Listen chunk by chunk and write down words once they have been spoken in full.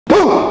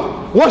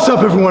What's up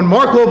everyone?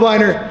 Marc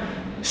Lobliner,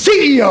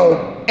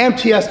 CEO,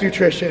 MTS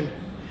Nutrition,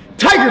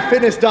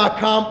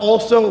 TigerFitness.com,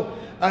 also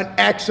an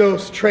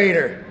Exos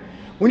trainer.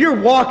 When you're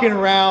walking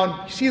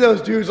around, you see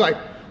those dudes like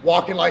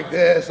walking like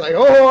this, like,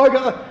 oh my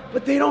God,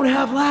 but they don't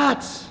have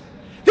lats.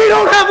 They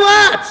don't have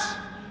lats.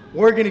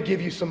 We're gonna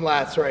give you some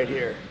lats right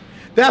here.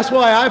 That's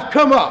why I've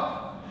come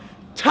up,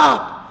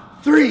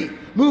 top 3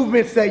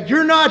 movements that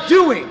you're not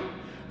doing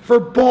for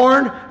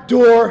barn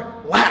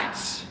door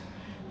lats.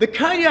 The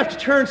kind you have to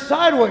turn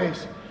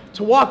sideways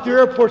to walk through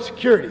airport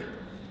security.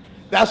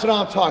 That's what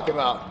I'm talking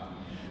about.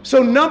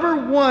 So number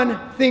 1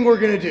 thing we're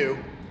gonna do,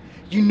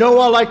 you know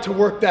I like to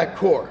work that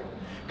core.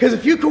 Because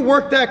if you can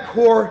work that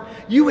core,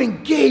 you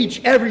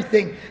engage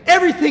everything.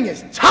 Everything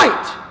is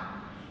tight,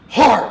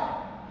 hard.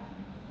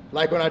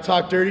 Like when I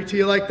talk dirty to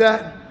you like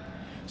that?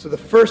 So the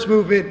first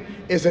movement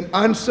is an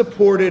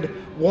unsupported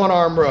one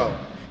arm row.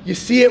 You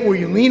see it where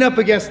you lean up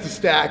against the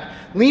stack,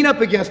 lean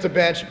up against a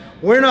bench.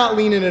 We're not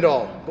leaning at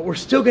all, but we're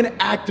still gonna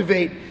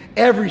activate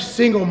every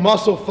single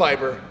muscle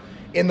fiber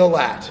in the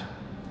lat.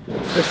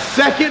 The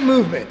second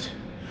movement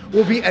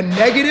will be a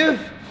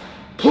negative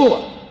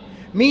pull-up,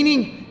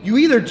 meaning you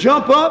either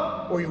jump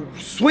up or you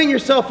swing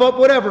yourself up,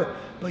 whatever,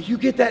 but you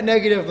get that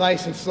negative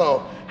nice and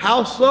slow.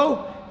 How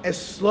slow? As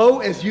slow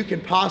as you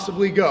can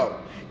possibly go.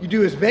 You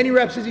do as many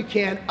reps as you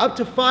can, up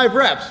to 5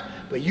 reps,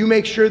 but you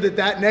make sure that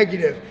that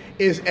negative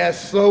is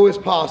as slow as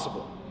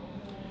possible.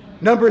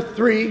 Number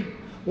 3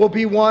 will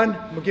be one,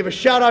 we'll give a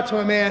shout out to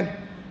my man,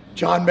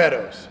 John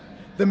Meadows,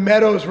 the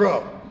Meadows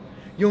row.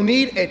 You'll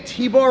need a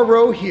T-bar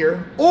row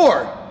here,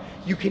 or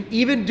you can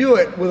even do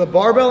it with a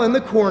barbell in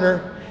the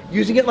corner,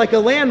 using it like a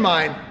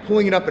landmine,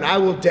 pulling it up, and I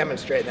will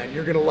demonstrate that.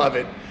 You're gonna love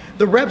it.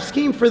 The rep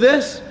scheme for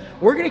this,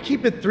 we're gonna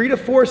keep it 3 to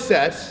 4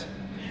 sets.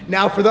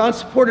 Now for the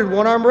unsupported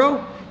one arm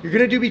row, you're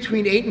gonna do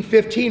between 8 and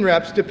 15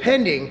 reps,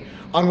 depending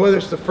on whether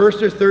it's the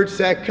first or third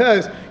set,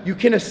 because you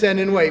can ascend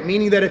in weight,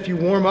 meaning that if you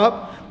warm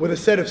up with a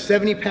set of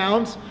 70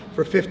 pounds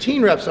for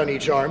 15 reps on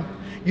each arm,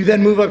 you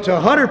then move up to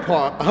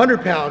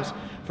 100 pounds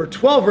for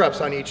 12 reps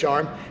on each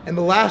arm, and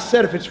the last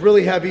set, if it's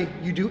really heavy,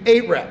 you do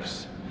 8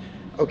 reps,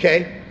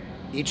 okay,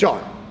 each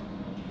arm.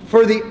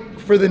 For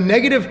the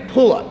negative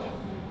pull-up,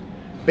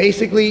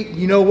 basically,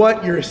 you know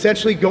what? You're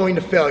essentially going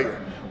to failure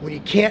when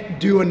you can't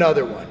do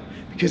another one,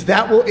 because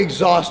that will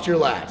exhaust your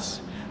lats.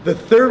 The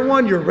third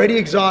one, you're already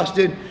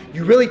exhausted,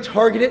 you really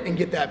target it and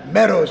get that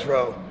Meadows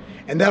row,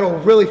 and that'll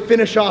really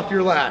finish off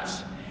your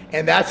lats.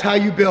 And that's how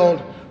you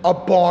build a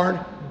barn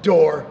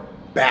door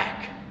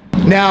back.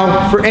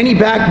 Now, for any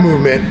back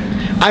movement,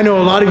 I know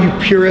a lot of you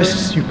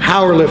purists, you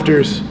power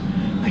lifters,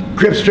 like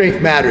grip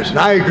strength matters, and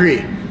I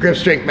agree, grip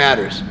strength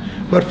matters.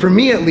 But for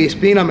me at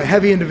least, being I'm a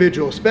heavy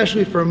individual,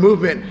 especially for a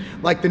movement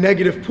like the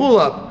negative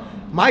pull-up,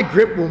 my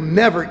grip will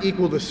never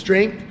equal the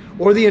strength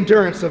or the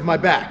endurance of my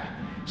back.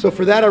 So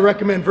for that, I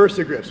recommend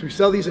Versa grips. We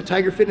sell these at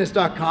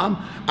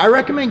TigerFitness.com. I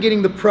recommend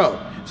getting the Pro.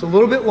 It's a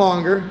little bit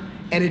longer,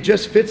 and it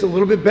just fits a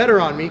little bit better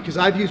on me because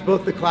I've used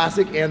both the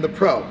Classic and the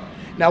Pro.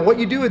 Now what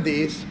you do with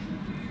these,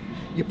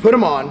 you put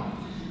them on,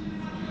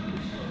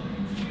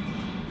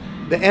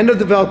 the end of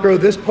the Velcro,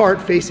 this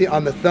part facing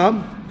on the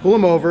thumb, pull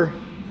them over,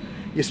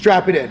 you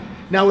strap it in.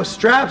 Now with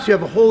straps, you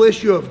have a whole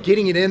issue of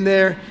getting it in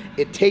there.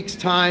 It takes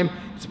time,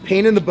 it's a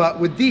pain in the butt.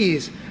 With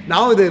these,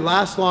 not only do they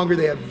last longer,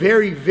 they have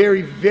very,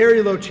 very,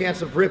 very low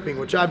chance of ripping,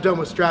 which I've done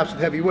with straps with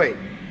heavy weight.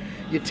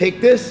 You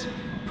take this,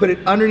 put it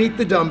underneath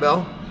the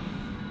dumbbell,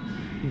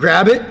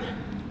 grab it,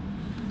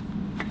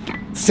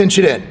 cinch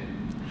it in.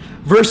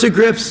 Versa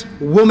grips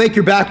will make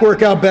your back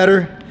workout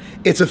better.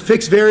 It's a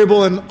fixed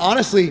variable, and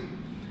honestly,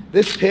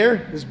 this pair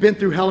has been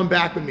through hell and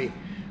back with me.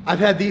 I've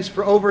had these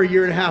for over 1.5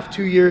 years,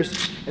 2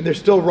 years, and they're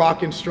still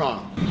rocking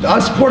strong. The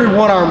unsupported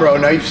one arm row,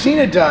 now you've seen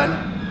it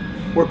done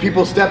where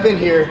people step in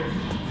here,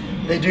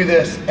 they do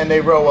this, and they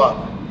row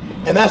up.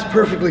 And that's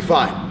perfectly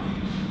fine.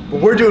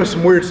 But we're doing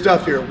some weird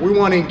stuff here. We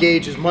want to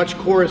engage as much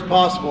core as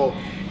possible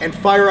and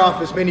fire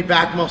off as many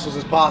back muscles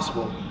as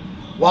possible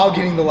while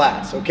getting the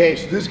lats, okay?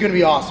 So this is gonna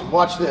be awesome.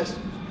 Watch this.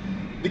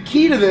 The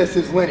key to this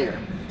is linear.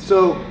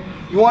 So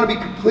you wanna be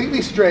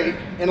completely straight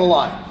in a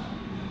line.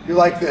 You're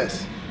like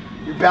this.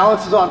 Your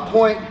balance is on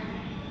point.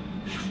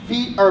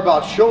 Feet are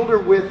about shoulder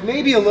width,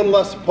 maybe a little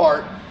less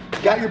apart.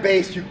 You got your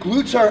base, your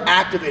glutes are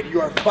activated.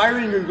 You are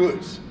firing your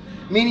glutes,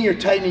 meaning you're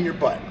tightening your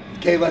butt.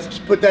 Okay, let's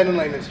just put that in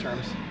layman's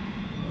terms.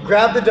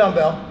 Grab the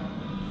dumbbell,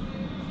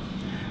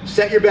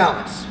 set your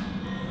balance,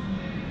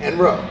 and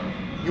row.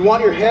 You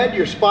want your head,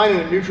 your spine in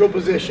a neutral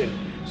position.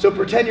 So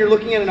pretend you're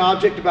looking at an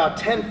object about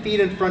 10 feet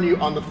in front of you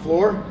on the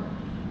floor.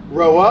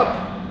 Row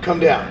up, come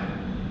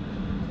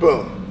down.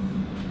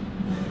 Boom,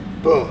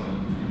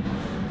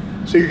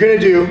 boom. So you're gonna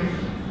do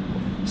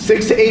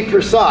 6 to 8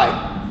 per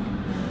side.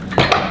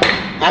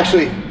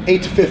 Actually,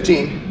 8 to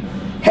 15.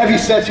 Heavy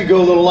sets, you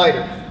go a little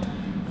lighter.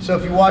 So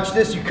if you watch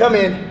this, you come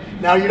in.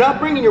 Now you're not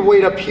bringing your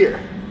weight up here.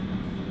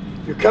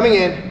 You're coming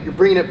in, you're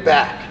bringing it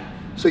back.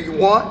 So you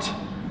want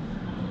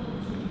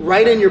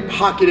right in your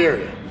pocket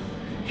area.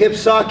 Hip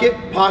socket,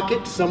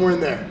 pocket, somewhere in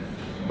there.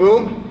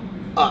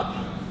 Boom, up,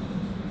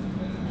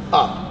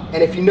 up.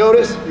 And if you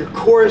notice, your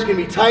core is gonna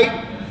be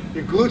tight,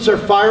 your glutes are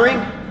firing,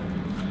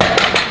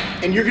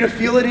 and you're gonna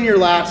feel it in your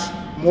lats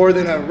more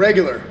than a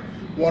regular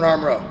one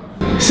arm row.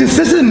 Since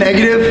this is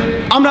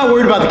negative, I'm not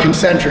worried about the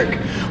concentric,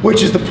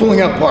 which is the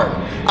pulling up part.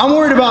 I'm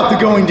worried about the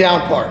going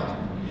down part.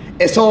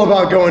 It's all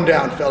about going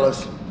down,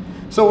 fellas.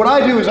 So what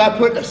I do is I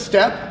put a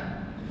step.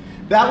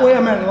 That way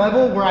I'm at a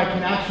level where I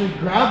can actually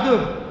grab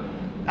the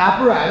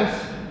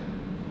apparatus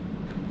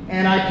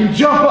and I can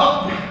jump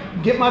up,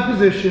 get my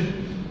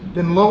position,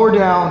 then lower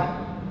down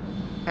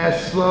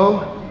as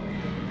slow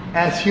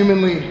as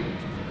humanly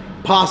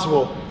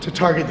possible to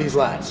target these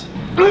lats.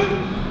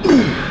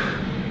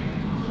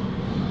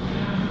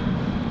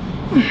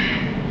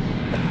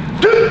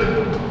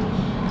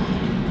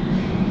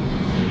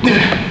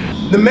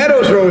 The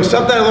Meadows row is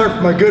something I learned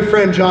from my good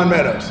friend John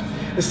Meadows.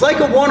 It's like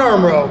a one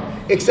arm row,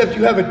 except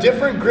you have a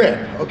different grip,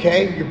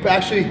 okay? Your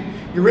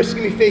wrist is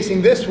gonna be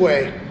facing this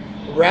way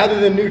rather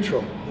than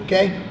neutral,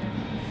 okay?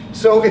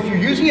 So if you're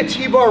using a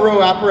T-bar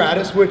row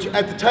apparatus, which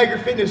at the Tiger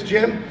Fitness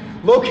Gym,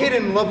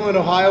 located in Loveland,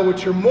 Ohio,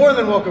 which you're more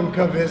than welcome to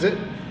come visit,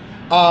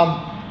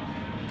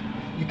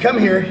 you come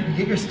here, you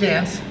get your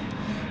stance.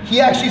 He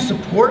actually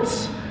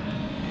supports,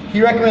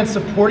 he recommends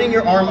supporting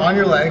your arm on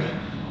your leg,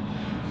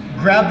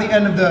 grab the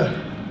end of the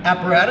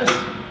apparatus,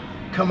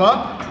 come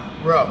up,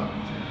 row,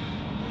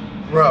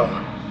 row.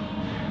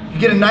 You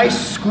get a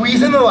nice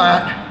squeeze in the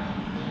lat,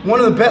 one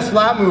of the best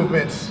lat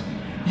movements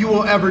you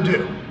will ever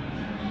do.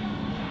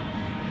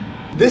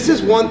 This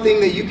is one thing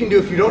that you can do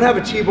if you don't have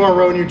a T-bar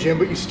row in your gym,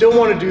 but you still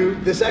want to do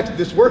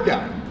this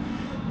workout.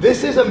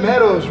 This is a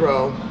Meadows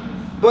row,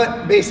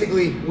 but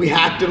basically we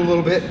hacked it a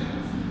little bit.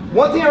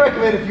 One thing I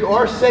recommend if you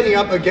are setting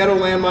up a ghetto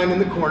landmine in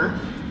the corner,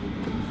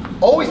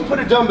 always put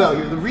a dumbbell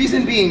here. The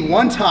reason being,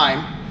 one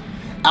time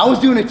I was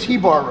doing a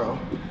T-bar row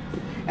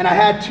and I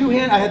had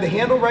the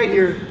handle right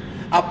here.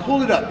 I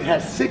pulled it up. It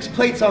has 6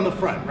 plates on the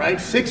front,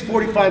 right? 6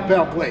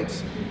 45-pound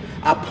plates.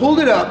 I pulled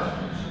it up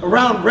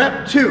around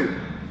rep 2.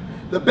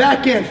 The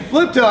back end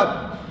flipped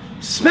up,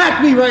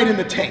 smacked me right in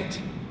the taint.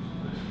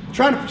 I'm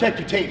trying to protect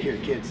your taint here,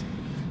 kids.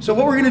 So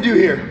what we're gonna do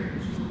here,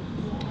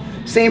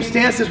 same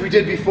stance as we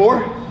did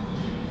before.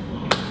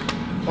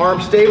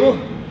 Arm stable,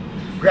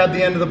 grab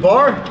the end of the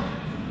bar,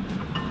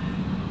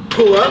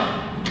 pull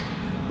up,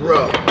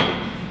 row.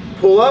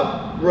 Pull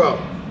up, row.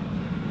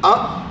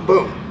 Up,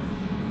 boom.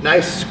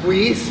 Nice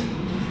squeeze,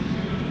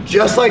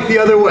 just like the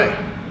other way.